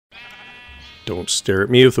Don't stare at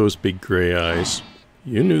me with those big gray eyes.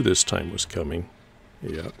 You knew this time was coming.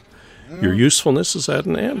 Yeah. Your usefulness is at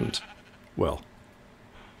an end. Well,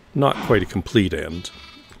 not quite a complete end.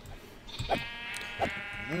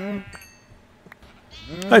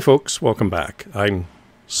 Hi folks, welcome back. I'm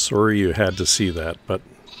sorry you had to see that, but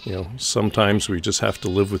you know, sometimes we just have to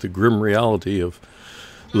live with the grim reality of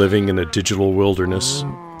living in a digital wilderness.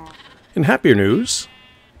 In happier news,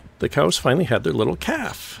 the cows finally had their little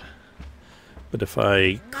calf. But if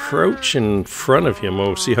I crouch in front of him,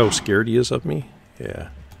 oh, see how scared he is of me? Yeah.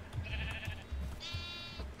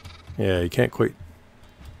 Yeah, you can't quite...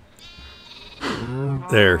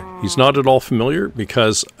 There. He's not at all familiar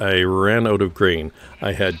because I ran out of grain.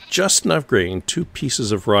 I had just enough grain, 2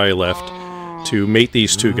 pieces of rye left, to mate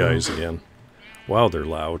these 2 guys again. Wow, they're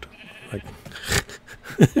loud.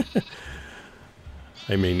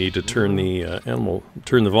 I may need to turn the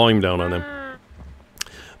volume down on them.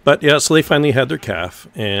 But yeah, so they finally had their calf,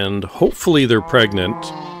 and hopefully they're pregnant.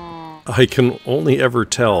 I can only ever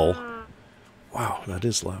tell... Wow, that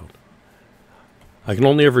is loud. I can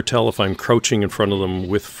only ever tell if I'm crouching in front of them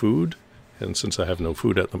with food, and since I have no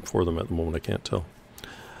food for them at the moment, I can't tell.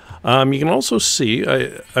 You can also see,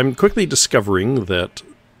 I'm quickly discovering that,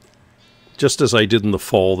 just as I did in the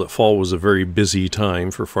fall, that fall was a very busy time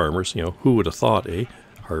for farmers. You know, who would have thought, eh?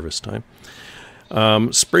 Harvest time.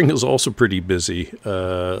 Spring is also pretty busy.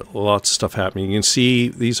 Lots of stuff happening. You can see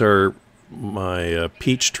these are my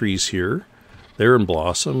peach trees here. They're in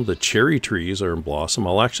blossom. The cherry trees are in blossom.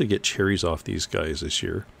 I'll actually get cherries off these guys this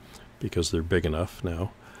year because they're big enough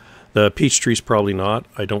now. The peach trees probably not.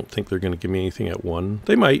 I don't think they're going to give me anything at 1.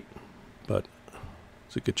 They might, but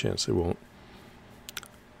there's a good chance they won't.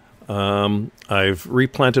 I've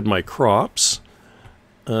replanted my crops.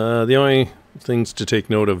 The only things to take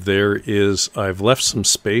note of there is I've left some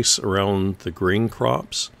space around the grain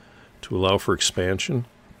crops to allow for expansion,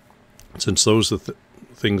 since those are the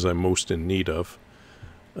things I'm most in need of.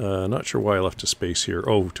 Not sure why I left a space here.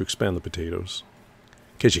 Oh, to expand the potatoes.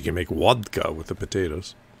 In case you can make vodka with the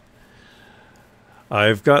potatoes.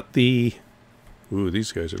 I've got the... Ooh,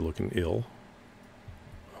 these guys are looking ill.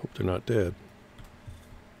 I hope they're not dead.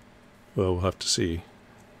 Well, we'll have to see.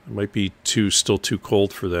 It might be still too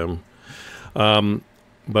cold for them.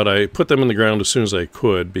 But I put them in the ground as soon as I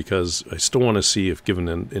could because I still want to see if, given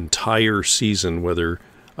an entire season, whether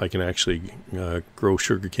I can actually grow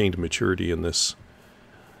sugarcane to maturity in this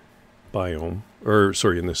biome, or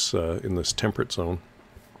sorry, in this temperate zone.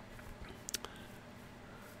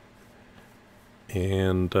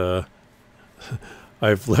 And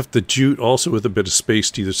I've left the jute also with a bit of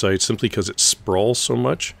space to either side, simply because it sprawls so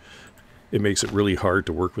much. It makes it really hard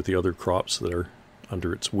to work with the other crops that are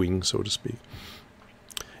under its wing, so to speak.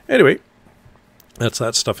 Anyway, that's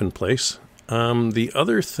that stuff in place. The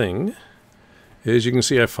other thing is, you can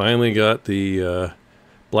see I finally got the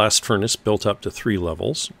blast furnace built up to 3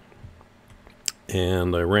 levels.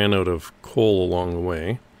 And I ran out of coal along the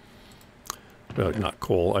way. Not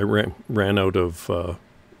coal. I ran out of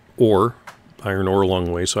iron ore along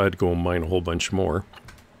the way, so I had to go and mine a whole bunch more.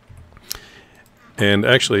 And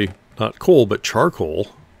actually, not coal, but charcoal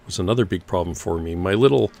was another big problem for me. My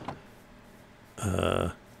little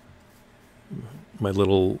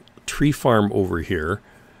tree farm over here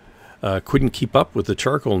couldn't keep up with the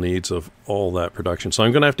charcoal needs of all that production. So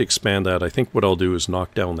I'm going to have to expand that. I think what I'll do is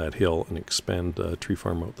knock down that hill and expand tree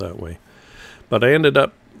farm out that way. But I ended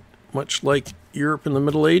up, much like Europe in the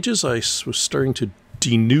Middle Ages, I was starting to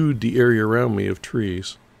denude the area around me of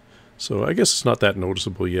trees. So I guess it's not that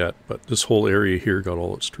noticeable yet, but this whole area here got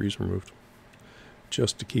all its trees removed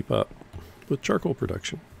just to keep up with charcoal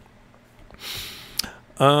production.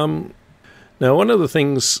 Now, one of the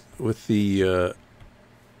things with the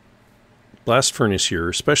blast furnace here,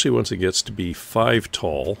 especially once it gets to be 5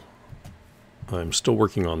 tall, I'm still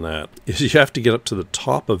working on that, is you have to get up to the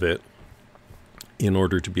top of it in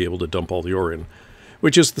order to be able to dump all the ore in,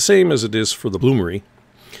 which is the same as it is for the bloomery.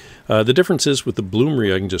 The difference is with the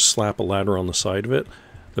bloomery, I can just slap a ladder on the side of it.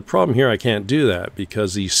 The problem here, I can't do that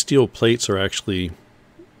because these steel plates are actually,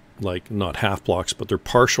 like, not half blocks, but they're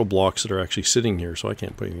partial blocks that are actually sitting here, so I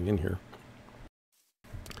can't put anything in here.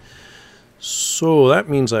 So that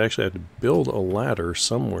means I actually have to build a ladder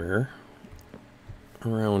somewhere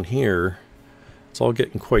around here. It's all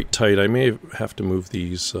getting quite tight. I may have to move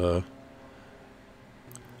these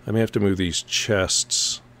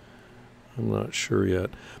chests. I'm not sure yet.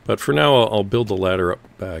 But for now, I'll build the ladder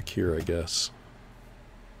up back here, I guess.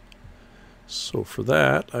 So for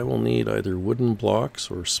that, I will need either wooden blocks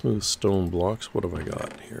or smooth stone blocks. What have I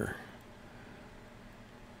got here?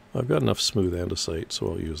 I've got enough smooth andesite, so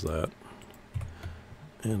I'll use that.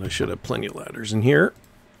 And I should have plenty of ladders in here.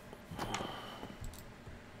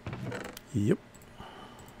 Yep.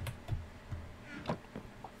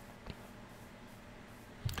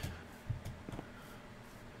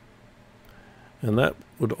 And that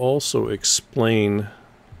would also explain,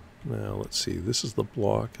 now let's see, this is the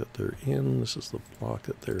block that they're in, this is the block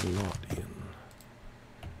that they're not in.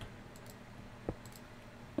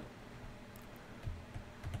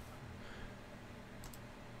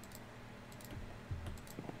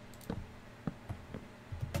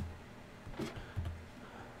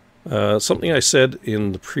 Something I said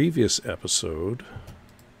in the previous episode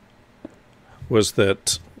was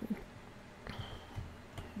that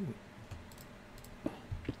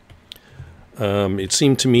it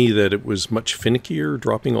seemed to me that it was much finickier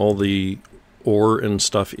dropping all the ore and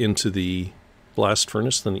stuff into the blast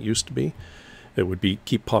furnace than it used to be. It would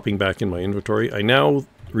keep popping back in my inventory. I now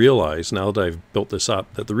realize, now that I've built this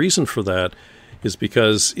up, that the reason for that is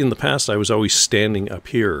because in the past I was always standing up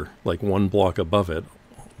here, like one block above it,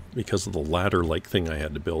 because of the ladder-like thing I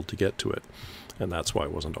had to build to get to it. And that's why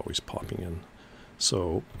it wasn't always popping in.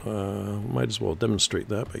 So, might as well demonstrate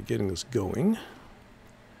that by getting this going.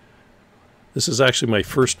 This is actually my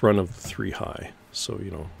first run of the 3 high. So,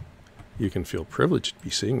 you know, you can feel privileged to be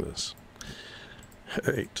seeing this.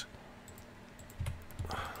 All right.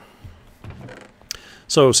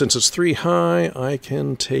 So, since it's 3 high, I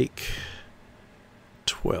can take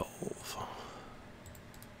 12.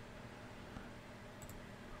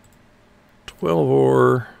 12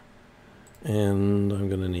 ore, and I'm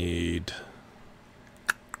going to need,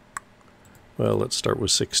 well, let's start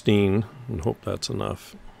with 16 and hope that's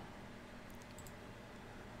enough.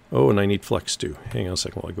 Oh, and I need flux too. Hang on a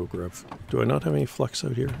second while I go grab. Do I not have any flux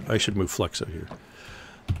out here? I should move flux out here.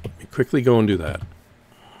 Let me quickly go and do that.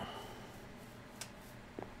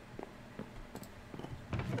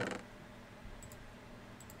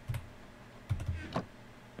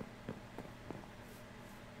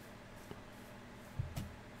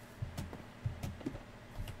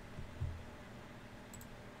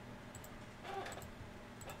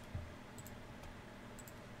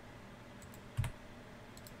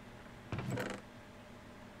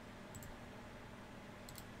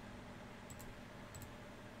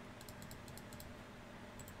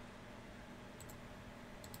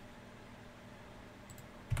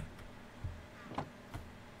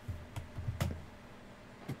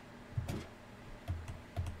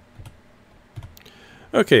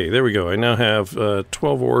 Okay, there we go. I now have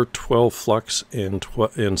 12 ore, 12 flux,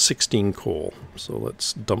 and 16 coal. So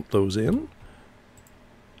let's dump those in.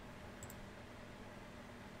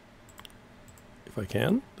 If I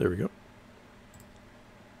can. There we go.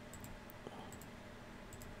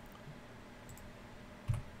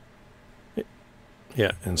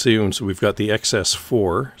 Yeah, and see, so we've got the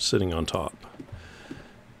XS4 sitting on top.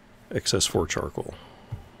 XS4 charcoal.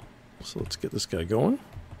 So let's get this guy going.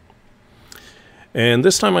 And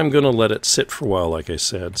this time I'm going to let it sit for a while, like I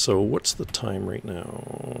said. So what's the time right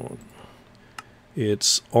now?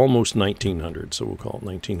 It's almost 1900, so we'll call it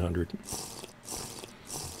 1900.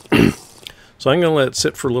 So I'm going to let it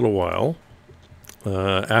sit for a little while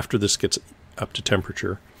after this gets up to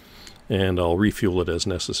temperature, and I'll refuel it as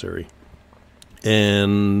necessary.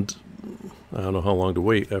 And I don't know how long to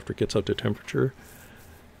wait after it gets up to temperature.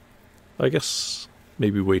 I guess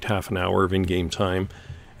maybe wait half an hour of in-game time.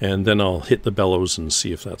 And then I'll hit the bellows and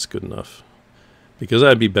see if that's good enough. Because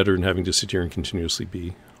that'd be better than having to sit here and continuously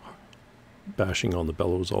be bashing on the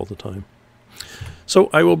bellows all the time. So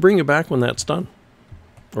I will bring you back when that's done.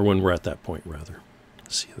 Or when we're at that point, rather.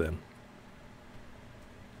 See you then.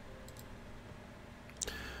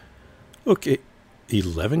 Okay,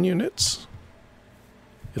 11 units.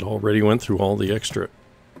 It already went through all the extra.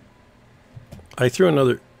 I threw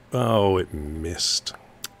another... Oh, it missed.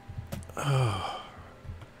 Oh.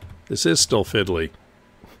 This is still fiddly.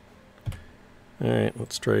 Alright,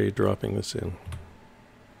 let's try dropping this in.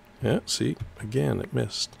 Yeah, see? Again, it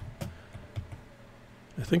missed.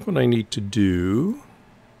 I think what I need to do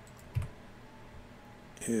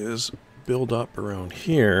is build up around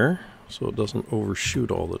here so it doesn't overshoot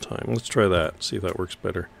all the time. Let's try that, see if that works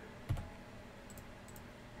better.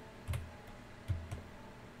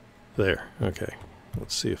 There, okay.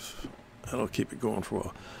 Let's see if that'll keep it going for a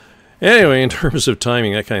while. Anyway, in terms of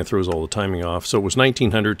timing, that kind of throws all the timing off. So it was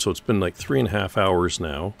 1900, so it's been like 3.5 hours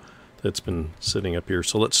now that's been sitting up here.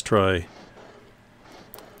 So let's try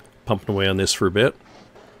pumping away on this for a bit.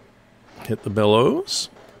 Hit the bellows.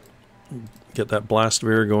 Get that blast of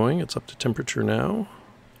air going. It's up to temperature now.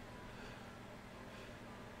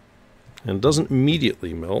 And it doesn't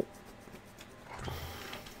immediately melt.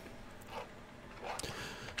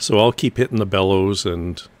 So I'll keep hitting the bellows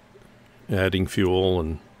and adding fuel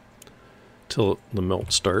until the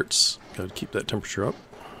melt starts. Got to keep that temperature up.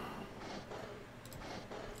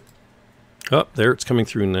 Oh, there, it's coming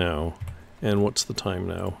through now. And what's the time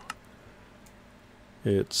now?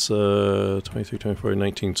 It's 23, 24,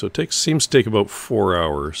 19. So it seems to take about 4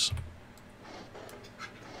 hours.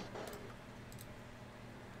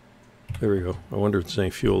 There we go. I wonder if there's any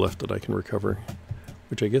fuel left that I can recover.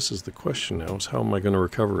 Which I guess is the question now, is how am I going to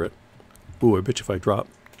recover it? Ooh, I bet you if I drop...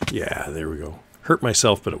 Yeah, there we go. Hurt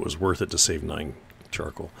myself, but it was worth it to save 9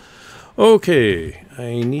 charcoal. Okay,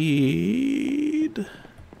 I need...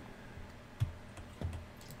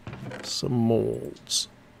 some molds.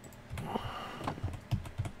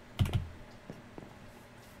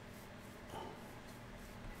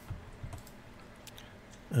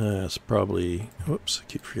 It's probably... Whoops,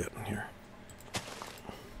 I keep forgetting here.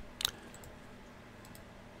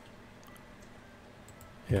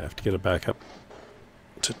 Yeah, I have to get it back up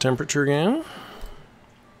to temperature again.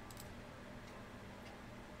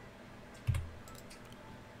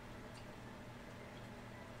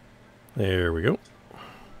 There we go.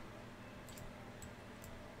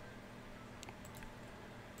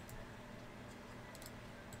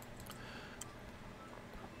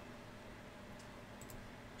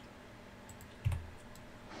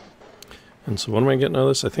 And so what am I getting out of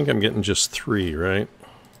this? I think I'm getting just 3, right?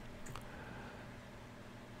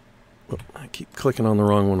 Oh, I keep clicking on the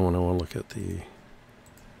wrong one when I want to look at the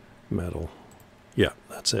metal. Yeah,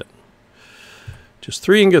 that's it. Just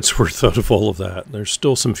 3 ingots worth out of all of that. There's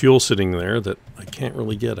still some fuel sitting there that I can't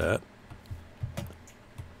really get at.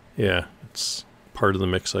 Yeah, it's part of the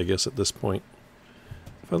mix, I guess, at this point.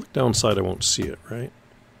 If I look downside, I won't see it, right?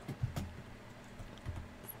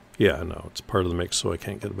 Yeah, no, it's part of the mix, so I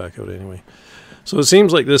can't get it back out anyway. So it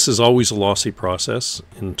seems like this is always a lossy process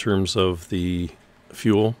in terms of the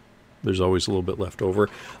fuel. There's always a little bit left over.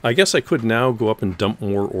 I guess I could now go up and dump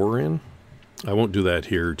more ore in. I won't do that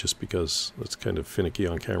here just because that's kind of finicky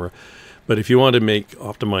on camera. But if you want to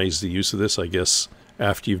optimize the use of this, I guess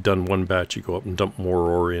after you've done one batch, you go up and dump more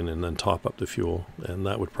ore in and then top up the fuel. And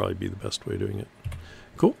that would probably be the best way of doing it.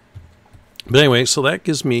 Cool. But anyway, so that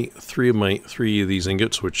gives me 3 of these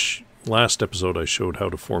ingots, which last episode I showed how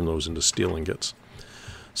to form those into steel ingots.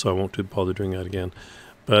 So I won't bother doing that again.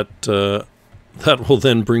 But that will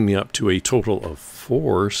then bring me up to a total of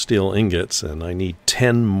 4 steel ingots, and I need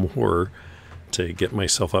 10 more to get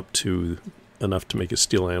myself up to enough to make a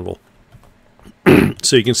steel anvil.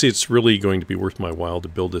 So you can see it's really going to be worth my while to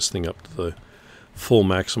build this thing up to the full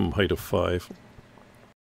maximum height of 5.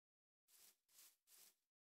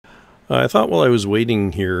 I thought while I was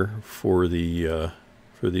waiting here for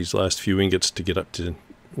these last few ingots to get up to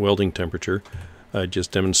welding temperature, I'd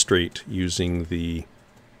just demonstrate using the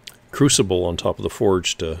crucible on top of the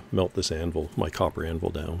forge to melt this anvil, my copper anvil,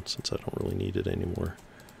 down, since I don't really need it anymore.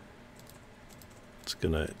 It's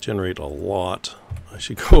going to generate a lot. I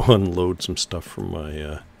should go unload some stuff from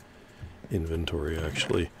my inventory,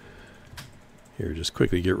 actually. Here, just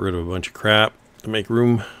quickly get rid of a bunch of crap to make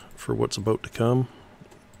room for what's about to come.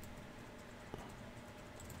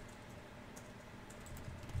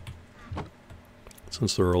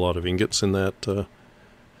 Since there are a lot of ingots in that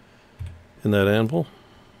anvil.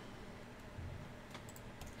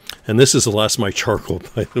 And this is the last of my charcoal,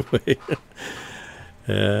 by the way.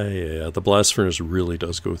 Yeah, the blast furnace really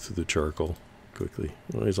does go through the charcoal quickly.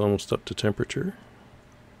 Well, he's almost up to temperature.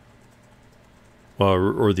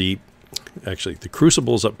 Well, actually, the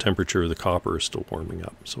crucible's up temperature, the copper is still warming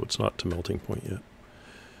up, so it's not to melting point yet.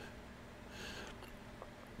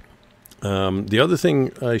 The other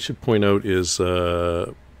thing I should point out is,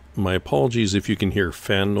 my apologies if you can hear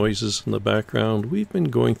fan noises in the background. We've been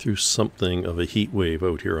going through something of a heat wave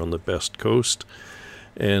out here on the Best Coast,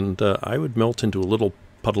 and I would melt into a little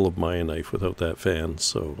puddle of knife without that fan,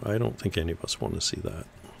 so I don't think any of us want to see that.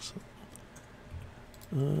 So,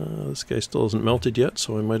 this guy still hasn't melted yet,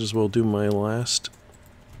 so I might as well do my last.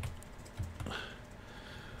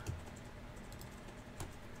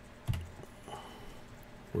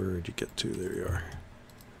 Where did you get to? There you are.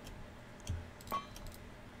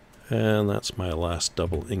 And that's my last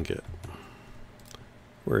double ingot.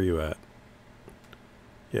 Where are you at?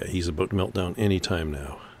 Yeah, he's about to melt down any time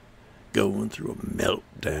now. Going through a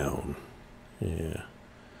meltdown. Yeah.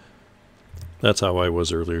 That's how I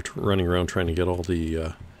was earlier, running around trying to get all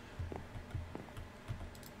the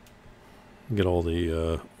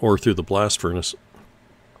ore through the blast furnace.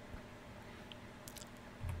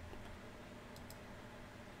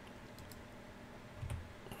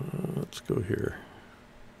 Let's go here.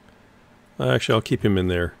 Actually, I'll keep him in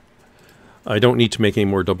there. I don't need to make any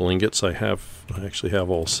more double ingots. I actually have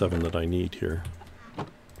all 7 that I need here.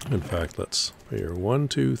 In fact, let's here 1,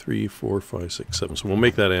 2, 3, 4, 5, 6, 7. So we'll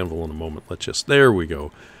make that anvil in a moment. There we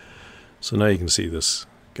go. So now you can see this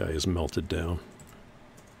guy is melted down.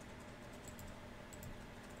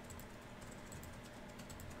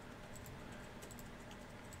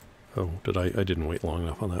 Oh, I didn't wait long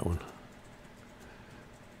enough on that one.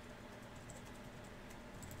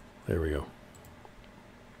 There we go.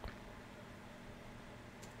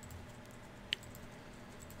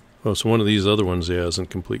 Oh, so one of these other ones, yeah,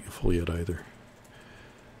 isn't completely full yet either.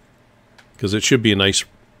 Because it should be a nice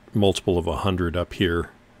multiple of 100 up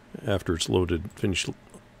here after it's finished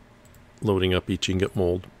loading up each ingot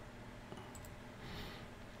mold.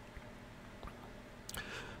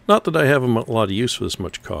 Not that I have a lot of use for this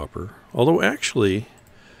much copper, although actually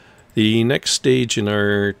the next stage in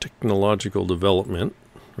our technological development,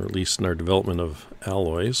 or at least in our development of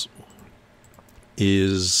alloys,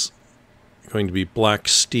 is going to be black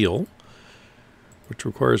steel, which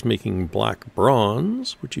requires making black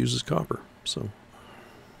bronze, which uses copper. So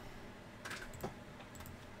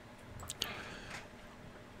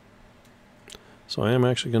I am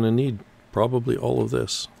actually going to need probably all of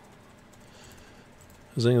this.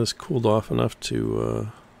 Has any of this cooled off enough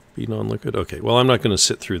to be non-liquid? Okay, well, I'm not going to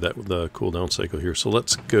sit through the cool down cycle here, so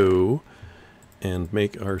let's go and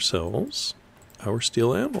make ourselves our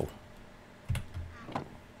steel anvil.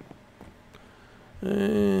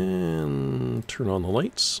 And turn on the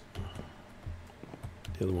lights.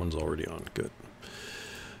 The other one's already on. Good.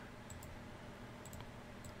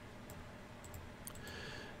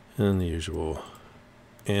 And the usual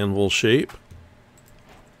anvil shape.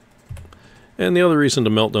 And the other reason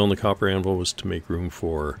to melt down the copper anvil was to make room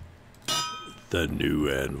for the new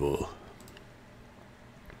anvil.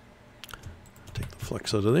 Take the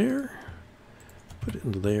flex out of there. Put it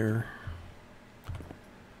into there.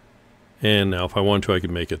 And now if I want to, I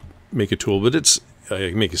could make a tool, but I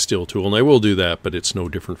can make a steel tool, and I will do that, but it's no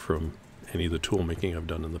different from any of the tool making I've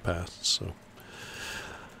done in the past. So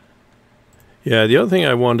yeah, the other thing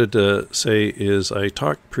I wanted to say is I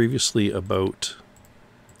talked previously about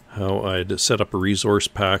how I'd set up a resource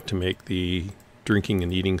pack to make the drinking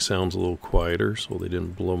and eating sounds a little quieter so they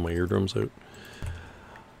didn't blow my eardrums out.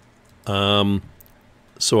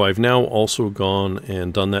 So I've now also gone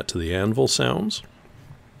and done that to the anvil sounds.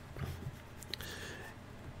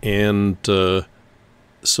 And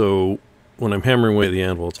so when I'm hammering away the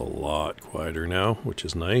anvil, it's a lot quieter now, which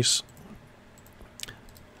is nice.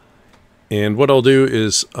 And what I'll do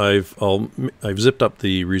is I've zipped up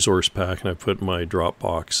the resource pack and I've put my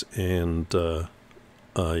Dropbox, and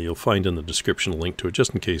you'll find in the description a link to it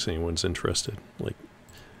just in case anyone's interested. Like,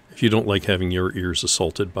 if you don't like having your ears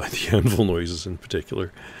assaulted by the anvil noises in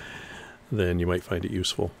particular, then you might find it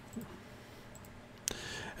useful.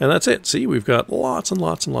 And that's it. See, we've got lots and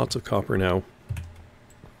lots and lots of copper now.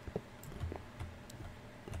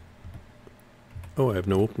 Oh, I have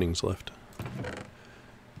no openings left.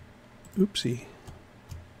 Oopsie.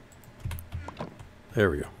 There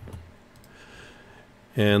we go.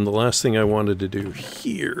 And the last thing I wanted to do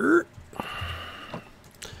here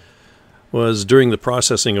was, during the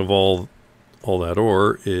processing of all that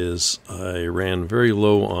ore, is I ran very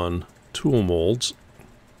low on tool molds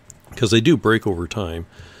because they do break over time.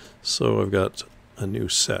 So I've got a new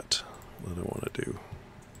set that I want to do.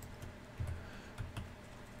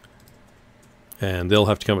 And they'll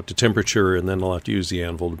have to come up to temperature, and then I'll have to use the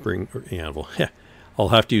anvil to bring, I'll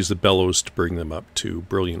have to use the bellows to bring them up to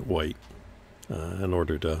brilliant white in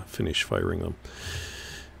order to finish firing them.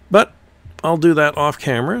 But I'll do that off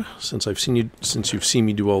camera, since you've seen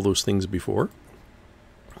me do all those things before.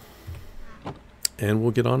 And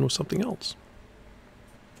we'll get on with something else.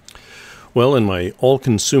 Well, in my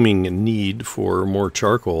all-consuming need for more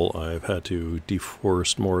charcoal, I've had to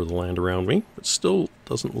deforest more of the land around me, but still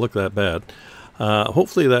doesn't look that bad.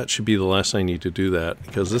 Hopefully that should be the last I need to do that,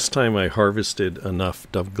 because this time I harvested enough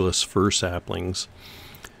Douglas fir saplings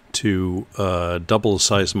to double the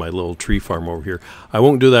size of my little tree farm over here. I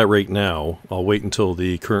won't do that right now. I'll wait until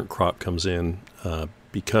the current crop comes in,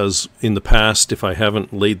 because in the past, if I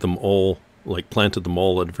haven't laid them all, like planted them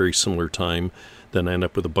all at a very similar time, then I end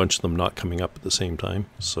up with a bunch of them not coming up at the same time.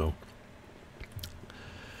 So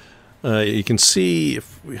you can see,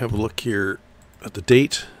 if we have a look here at the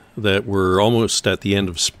date, that we're almost at the end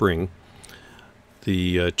of spring.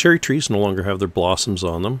 The cherry trees no longer have their blossoms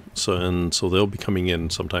on them, so they'll be coming in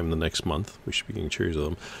sometime in the next month. We should be getting cherries of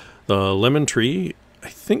them. The lemon tree, I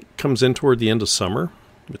think, comes in toward the end of summer.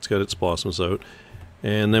 It's got its blossoms out.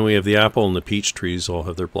 And then we have the apple and the peach trees all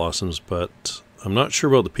have their blossoms, but I'm not sure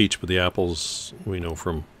about the peach, but the apples we know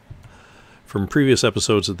from from previous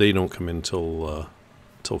episodes that they don't come in till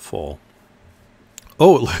fall.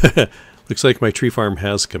 Oh, looks like my tree farm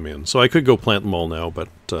has come in. So I could go plant them all now, but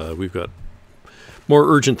we've got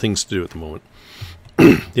more urgent things to do at the moment.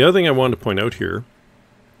 The other thing I wanted to point out here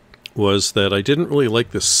was that I didn't really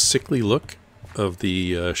like the sickly look of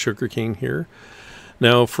the sugarcane here.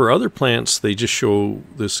 Now, for other plants, they just show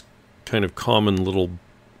this kind of common little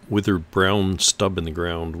withered brown stub in the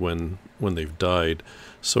ground when they've died.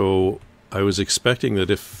 So I was expecting that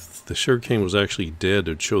if the sugarcane was actually dead,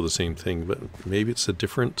 it'd show the same thing, but maybe it's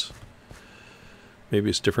different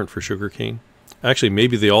for sugarcane. Actually,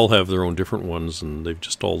 maybe they all have their own different ones, and they've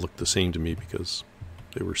just all looked the same to me because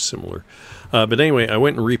they were similar. But anyway, I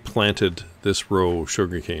went and replanted this row of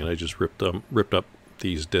sugarcane. I just ripped up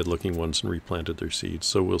these dead-looking ones and replanted their seeds.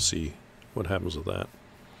 So we'll see what happens with that.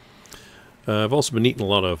 I've also been eating a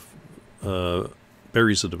lot of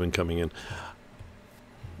berries that have been coming in.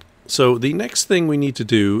 So the next thing we need to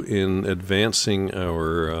do in advancing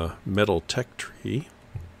our metal tech tree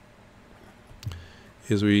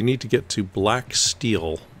is we need to get to black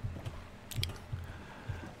steel.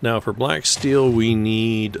 Now for black steel we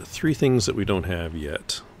need 3 things that we don't have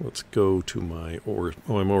yet. Let's go to my ores.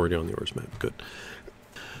 Oh, I'm already on the ores map. Good.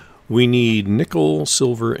 We need nickel,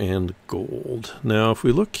 silver, and gold. Now if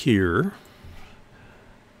we look here,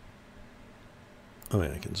 oh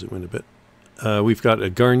yeah, I can zoom in a bit. We've got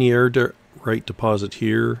a garnierite deposit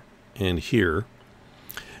here and here.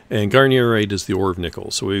 And garnierite is the ore of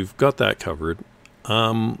nickel, so we've got that covered.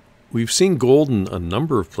 We've seen gold in a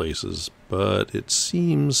number of places, but it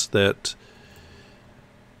seems that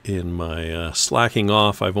in my slacking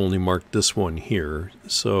off, I've only marked this one here.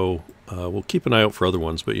 So we'll keep an eye out for other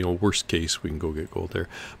ones, but worst case, we can go get gold there.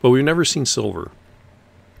 But we've never seen silver.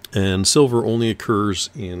 And silver only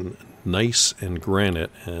occurs in gneiss and granite,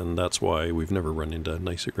 and that's why we've never run into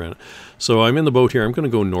gneiss or granite. So I'm in the boat here. I'm going to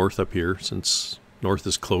go north up here, since north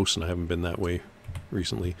is close and I haven't been that way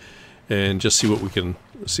recently, and just see what we can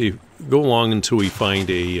see. Go along until we find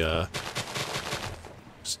a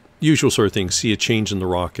usual sort of thing, see a change in the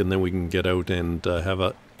rock, and then we can get out and have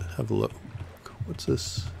a look. What's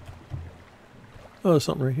this? Oh, there's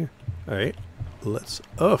something right here. All right, let's.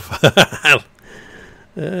 Oh,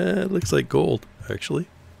 it looks like gold, actually.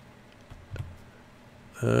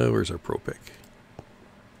 Where's our pro pick?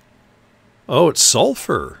 Oh, it's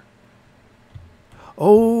sulfur.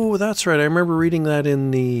 Oh, that's right. I remember reading that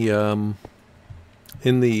in the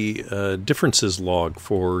differences log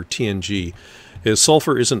for TNG. Is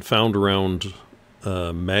sulfur isn't found around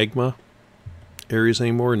magma areas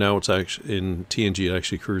anymore. Now it's actually in TNG. It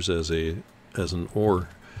actually occurs as an ore.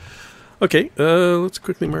 Okay, let's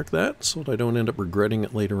quickly mark that so that I don't end up regretting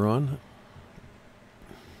it later on.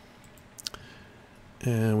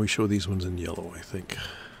 And we show these ones in yellow, I think.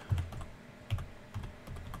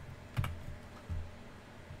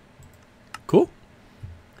 Cool.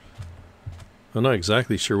 I'm not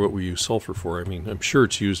exactly sure what we use sulfur for. I mean, I'm sure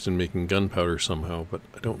it's used in making gunpowder somehow, but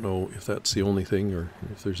I don't know if that's the only thing or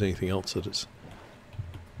if there's anything else that is.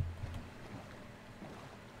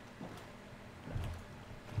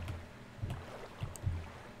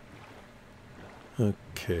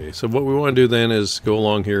 Okay, so what we want to do then is go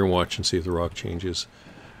along here and watch and see if the rock changes.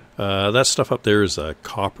 That stuff up there is a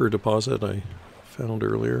copper deposit I found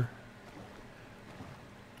earlier.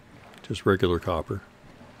 Just regular copper.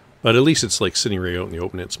 But at least it's like sitting right out in the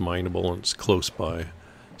open. It's mineable and it's close by.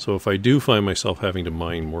 So if I do find myself having to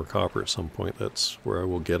mine more copper at some point, that's where I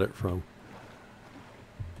will get it from.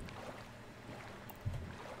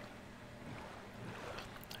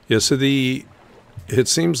 Yeah, so it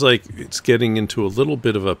seems like it's getting into a little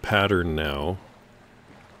bit of a pattern now.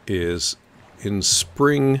 Is in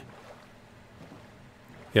spring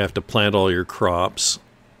you have to plant all your crops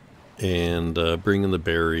and bring in the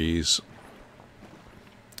berries.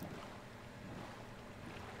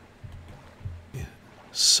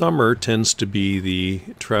 Summer tends to be the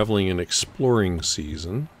traveling and exploring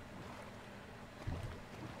season.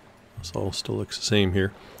 This all still looks the same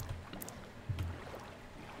here.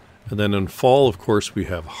 And then in fall, of course, we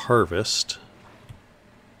have harvest.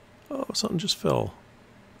 Oh, something just fell.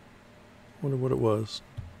 Wonder what it was.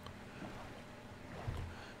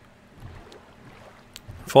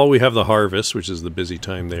 Fall, we have the harvest, which is the busy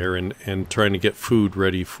time there, and trying to get food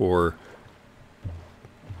ready for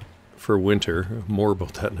winter. More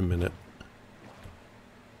about that in a minute.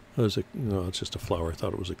 Oh, no, it's just a flower. I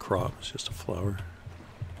thought it was a crop. It's just a flower.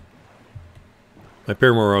 My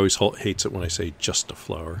paramour always hates it when I say just a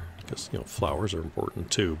flower, because flowers are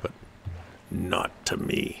important too, but not to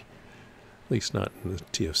me. At least not in the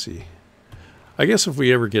TFC. I guess if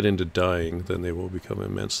we ever get into dyeing, then they will become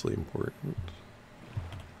immensely important.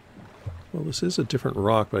 Well, this is a different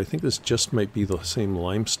rock, but I think this just might be the same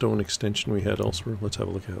limestone extension we had elsewhere. Let's have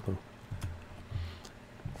a look at it,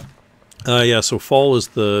 though. Yeah, so fall is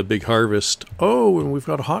the big harvest. Oh, and we've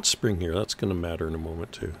got a hot spring here. That's going to matter in a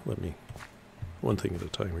moment, too. One thing at a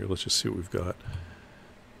time here. Let's just see what we've got.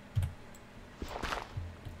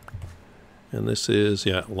 And this is,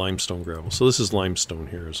 yeah, limestone gravel. So this is limestone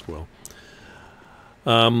here as well.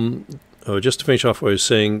 Just to finish off what I was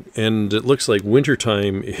saying, and it looks like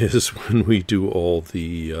wintertime is when we do all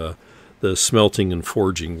the smelting and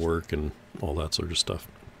forging work and all that sort of stuff.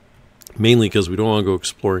 Mainly because we don't want to go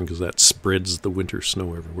exploring because that spreads the winter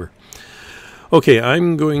snow everywhere. Okay,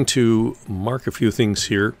 I'm going to mark a few things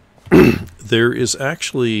here. There is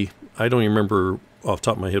actually, I don't even remember off the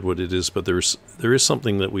top of my head what it is, but there is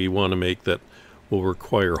something that we want to make that will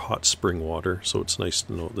require hot spring water, so it's nice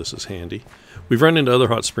to know this is handy. We've run into other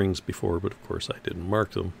hot springs before, but of course I didn't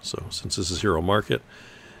mark them, so since this is here I'll mark it.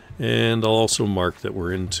 And I'll also mark that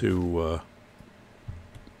we're into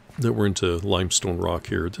limestone rock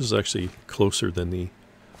here. This is actually closer than the,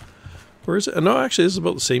 or is it? No, actually this is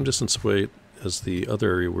about the same distance away as the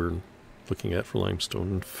other area we're looking at for limestone.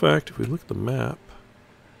 In fact, if we look at the map,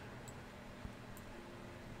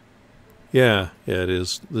 yeah, it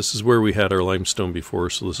is. This is where we had our limestone before,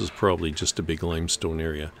 so this is probably just a big limestone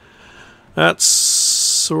area. That's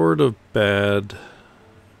sort of bad.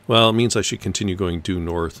 Well, it means I should continue going due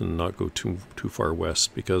north and not go too far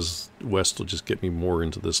west, because west will just get me more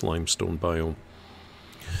into this limestone biome.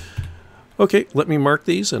 Okay, let me mark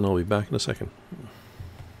these and I'll be back in a second.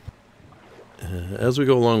 As we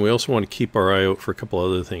go along, we also want to keep our eye out for a couple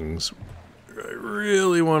other things. I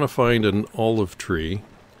really want to find an olive tree,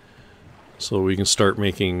 so we can start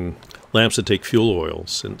making lamps that take fuel oil,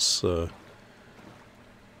 since those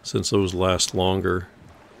last longer,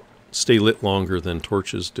 stay lit longer than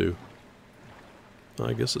torches do.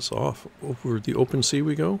 I guess it's off. Over the open sea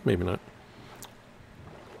we go? Maybe not.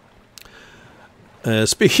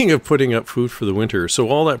 Speaking of putting up food for the winter, so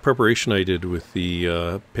all that preparation I did with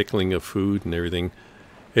the pickling of food and everything,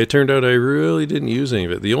 it turned out I really didn't use any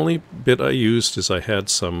of it. The only bit I used is I had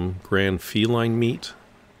some grand feline meat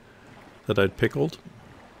that I'd pickled.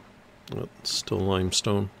 It's still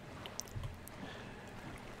limestone.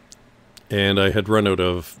 And I had run out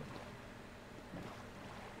of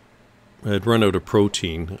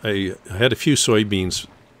protein. I had a few soybeans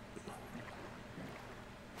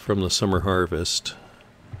from the summer harvest,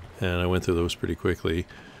 and I went through those pretty quickly.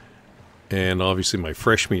 And obviously my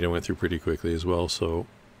fresh meat I went through pretty quickly as well, so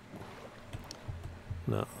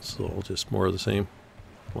no, it's all just more of the same,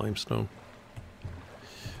 limestone.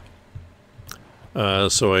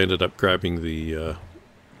 So I ended up grabbing the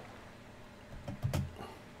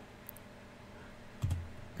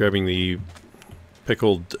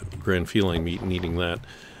pickled grand feline meat and eating that.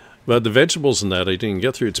 But the vegetables and that I didn't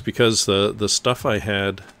get through. It's because the stuff I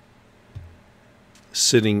had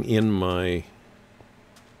sitting in my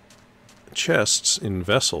chests in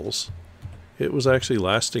vessels, it was actually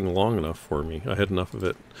lasting long enough for me. I had enough of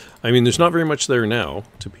it. I mean, there's not very much there now,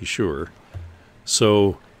 to be sure.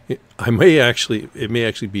 So it may actually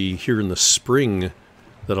be here in the spring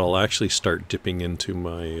that I'll actually start dipping into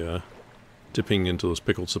those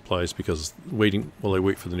pickled supplies, because while I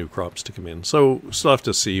wait for the new crops to come in. So still have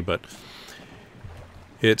to see, but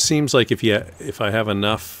it seems like if I have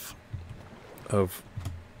enough of,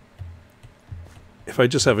 if I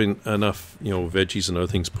just have enough, veggies and other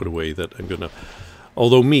things put away, that I'm gonna.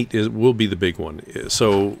 Although meat will be the big one.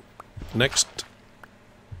 So next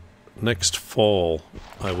fall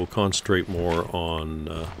I will concentrate more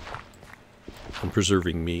on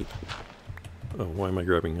preserving meat. Oh, why am I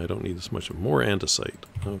grabbing? I don't need this much of more andesite.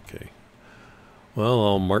 Okay. Well,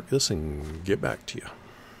 I'll mark this and get back to you.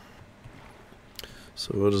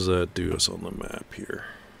 So what does that do us on the map here?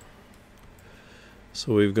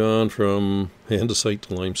 So we've gone from andesite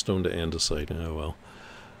to limestone to andesite. Oh, well.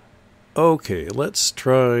 Okay, let's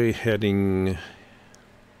try heading...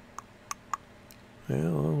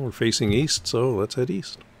 Well, we're facing east, so let's head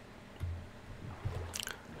east.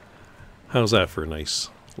 How's that for a nice,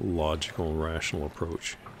 logical, rational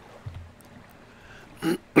approach?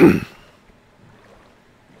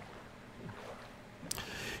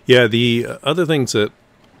 Yeah, the other things that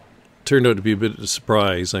turned out to be a bit of a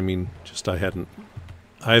surprise, I mean, just I haven't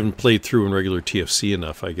played through in regular TFC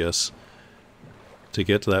enough, I guess, to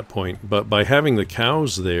get to that point. But by having the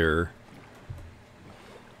cows there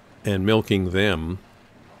and milking them,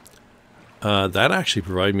 that actually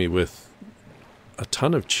provided me with a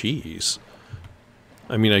ton of cheese.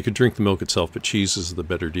 I mean, I could drink the milk itself, but cheese is the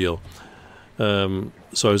better deal. So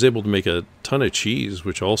I was able to make a ton of cheese,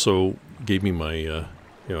 which also gave me my,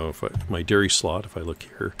 my dairy slot. If I look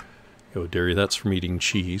here, dairy, that's from eating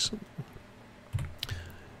cheese.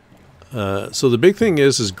 So the big thing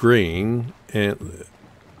is grain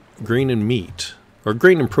and meat, or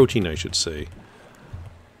grain and protein, I should say.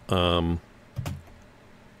 This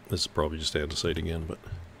is probably just andesite again, but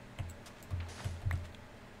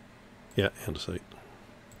yeah, andesite.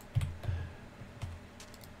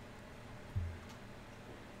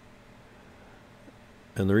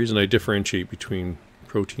 And the reason I differentiate between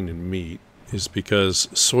protein and meat is because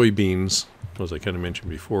soybeans, as I kind of mentioned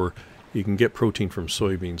before, you can get protein from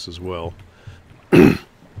soybeans as well.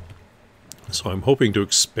 So I'm hoping to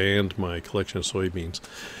expand my collection of soybeans.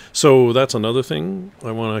 So that's another thing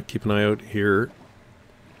I want to keep an eye out here.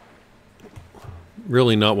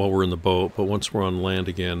 Really not while we're in the boat, but once we're on land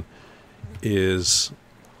again, is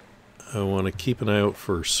I want to keep an eye out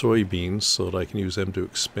for soybeans so that I can use them to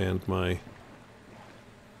expand my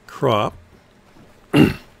crop.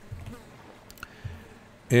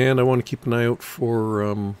 And I want to keep an eye out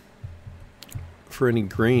for any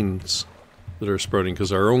grains that are sprouting,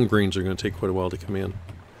 because our own grains are going to take quite a while to come in.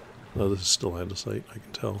 Oh, this is still andesite, I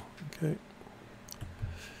can tell. Okay.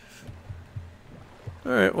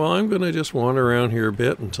 Alright, well, I'm going to just wander around here a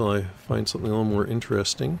bit until I find something a little more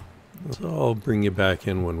interesting. So I'll bring you back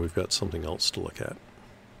in when we've got something else to look at.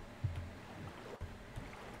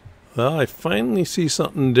 Well, I finally see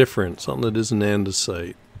something different, something that isn't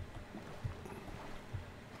andesite.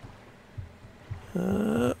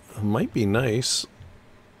 It might be nice.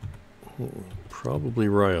 Probably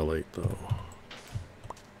rhyolite, though.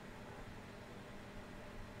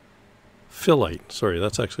 Phyllite. Sorry,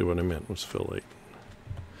 that's actually what I meant, was phyllite.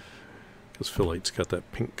 Because phyllite's got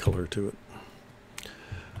that pink color to it.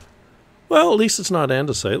 Well, at least it's not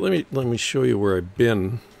andesite. Let me show you where I've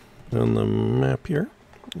been on the map here.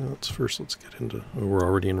 Let's get into... Oh, we're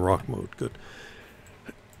already in rock mode. Good.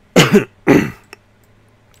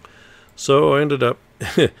 So I ended up...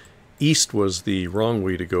 East was the wrong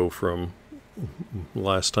way to go from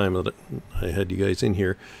last time that I had you guys in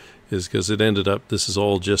here, is because it ended up... This is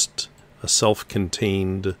all just a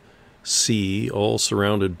self-contained sea, all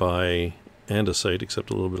surrounded by andesite, except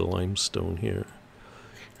a little bit of limestone here.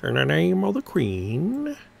 In the name of the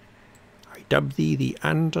Queen, I dub thee the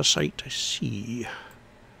Andesite Sea.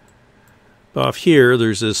 But off here,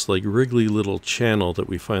 there's this like wriggly little channel that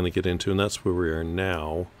we finally get into, and that's where we are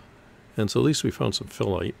now. And so at least we found some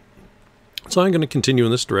phyllite. So I'm going to continue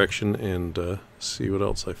in this direction and see what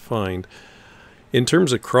else I find. In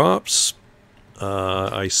terms of crops,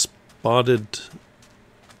 I spotted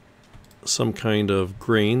some kind of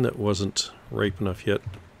grain that wasn't ripe enough yet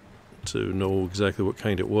to know exactly what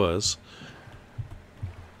kind it was.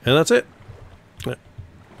 And that's it.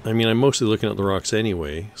 I mean, I'm mostly looking at the rocks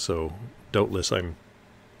anyway, so doubtless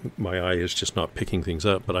my eye is just not picking things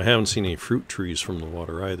up, but I haven't seen any fruit trees from the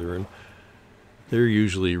water either, and they're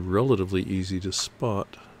usually relatively easy to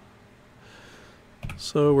spot.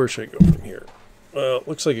 So where should I go from here? Well, it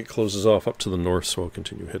looks like it closes off up to the north, so I'll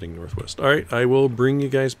continue heading northwest. Alright, I will bring you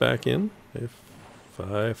guys back in if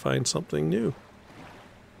I find something new.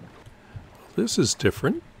 This is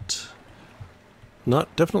different.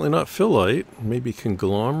 Definitely not phyllite. Maybe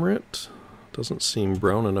conglomerate. Doesn't seem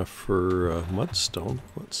brown enough for mudstone.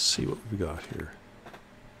 Let's see what we got here.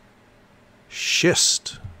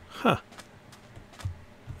 Schist. Huh.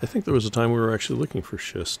 I think there was a time we were actually looking for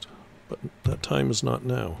schist, but that time is not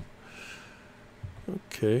now.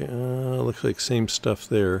 Okay, looks like same stuff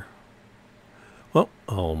there. Well,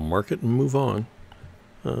 I'll mark it and move on.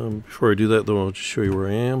 Before I do that, though, I'll just show you where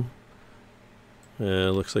I am.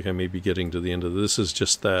 Looks like I may be getting to the end of this. Is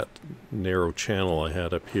just that narrow channel I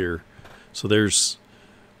had up here. So there's...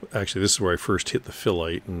 Actually, this is where I first hit the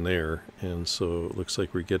phyllite in there. And so it looks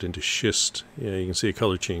like we get into schist. Yeah, you can see a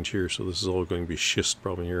color change here. So this is all going to be schist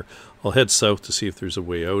probably here. I'll head south to see if there's a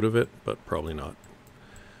way out of it, but probably not.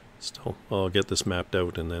 Still, I'll get this mapped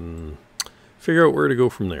out and then figure out where to go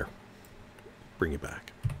from there. Bring it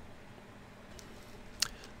back.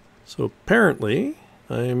 So apparently,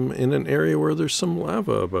 I'm in an area where there's some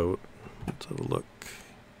lava about. Let's have a look.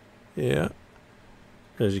 Yeah.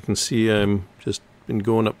 As you can see, I'm just been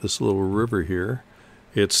going up this little river here.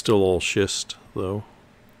 It's still all schist, though.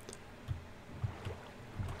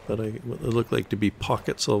 But what they look like to be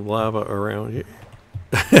pockets of lava around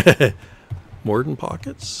here. More than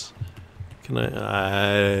pockets?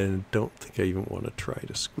 I don't think I even want to try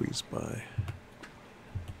to squeeze by.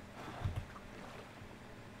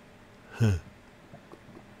 Huh.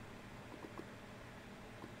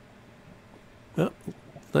 Well,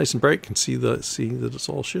 nice and bright. Can see that it's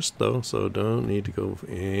all schist though, so don't need to go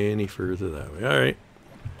any further that way. All right,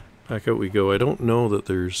 back out we go. I don't know that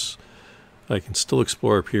there's. I can still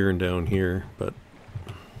explore up here and down here, but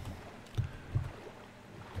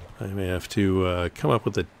I may have to come up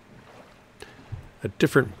with a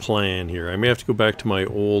different plan here. I may have to go back to my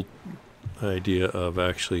old idea of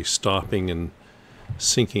actually stopping and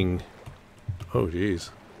sinking. Oh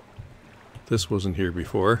geez, this wasn't here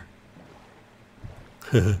before.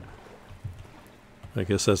 I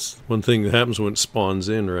guess that's one thing that happens when it spawns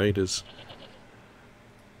in, right, is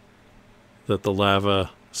that the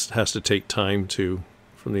lava has to take time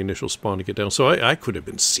from the initial spawn to get down. So I could have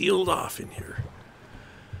been sealed off in here.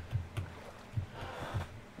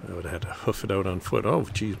 I would have had to hoof it out on foot. Oh,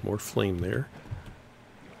 geez, more flame there.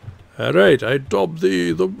 All right, I dub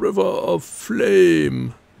thee the river of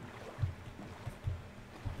flame.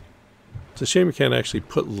 It's a shame you can't actually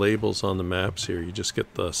put labels on the maps here. You just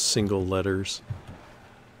get the single letters.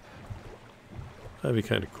 That'd be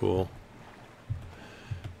kind of cool.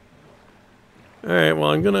 Alright, well,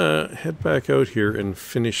 I'm going to head back out here and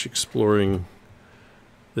finish exploring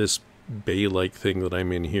this bay-like thing that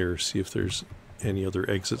I'm in here. See if there's any other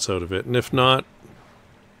exits out of it. And if not,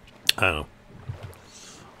 I don't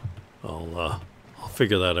know. I'll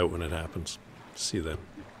figure that out when it happens. See you then.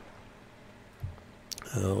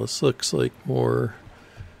 This looks like more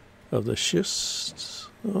of the schist.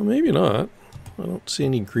 Well, maybe not. I don't see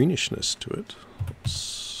any greenishness to it.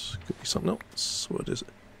 Could be something else. What is it?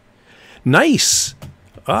 Nice!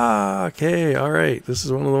 Ah, okay, alright. This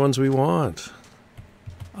is one of the ones we want.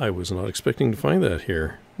 I was not expecting to find that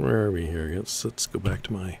here. Where are we here? Let's go back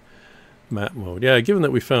to my map mode. Yeah, given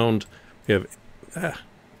that we have...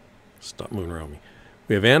 stop moving around me.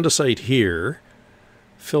 We have andesite here,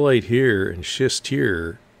 phyllite here, and schist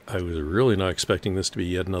here. I was really not expecting this to be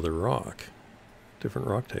yet another rock. Different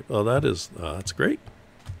rock type. Oh, that's great.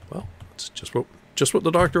 Well, it's just what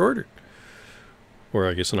the doctor ordered. Or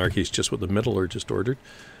I guess in our case, just what the metallurgist ordered.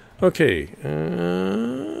 Okay,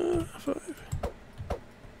 5.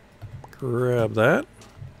 Grab that.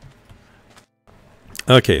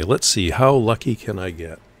 Okay, let's see. How lucky can I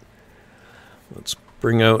get? Let's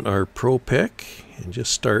bring out our pro pick and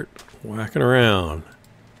just start whacking around.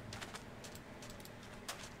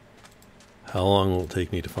 How long will it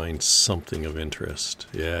take me to find something of interest?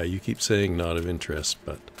 Yeah, you keep saying not of interest,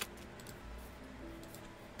 but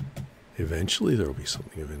eventually there will be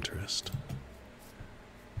something of interest.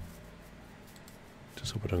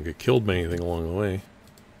 Just hope I don't get killed by anything along the way.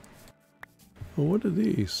 Well, what are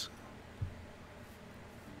these?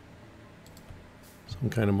 Some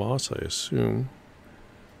kind of moss, I assume.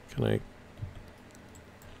 Can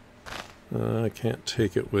I can't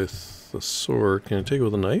take it with the sword. Can I take it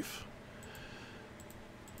with a knife?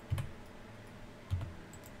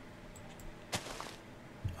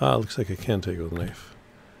 Ah, looks like I can take it with a knife.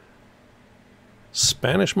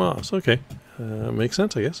 Spanish moss, okay. Makes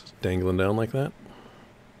sense, I guess. Dangling down like that.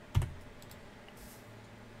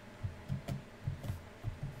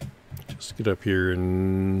 Just get up here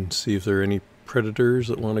and see if there are any predators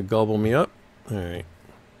that want to gobble me up. Alright.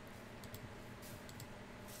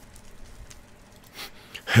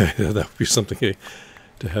 That would be something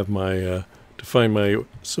to have my, to find my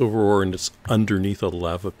silver ore and it's underneath a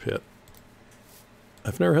lava pit.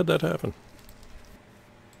 I've never had that happen.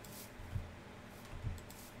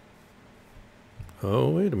 Oh,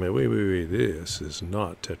 wait a minute, wait. This is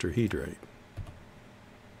not tetrahedrite.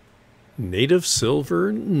 Native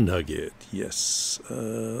silver nugget, yes.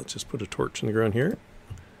 Let's just put a torch in the ground here.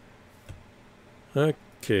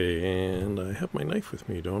 Okay, and I have my knife with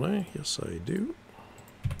me, don't I? Yes, I do.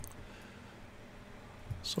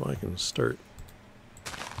 So I can start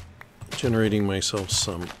generating myself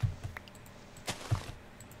some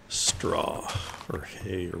straw or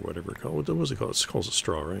hay or whatever it's called. What was it called? It's called a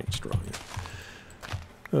straw, right? Straw,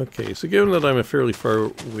 yeah. Okay, so given that I'm fairly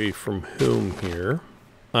far away from home here,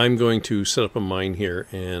 I'm going to set up a mine here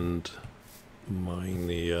and mine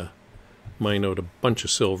out a bunch of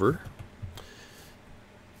silver.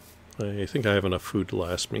 I think I have enough food to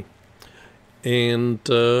last me. And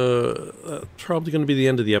that's probably going to be the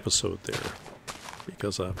end of the episode there,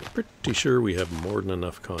 because I'm pretty sure we have more than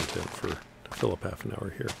enough content to fill up half an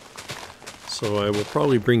hour here. So I will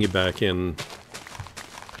probably bring you back in,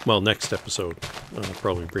 well, next episode, I'll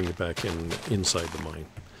probably bring you back in inside the mine.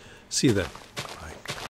 See you then.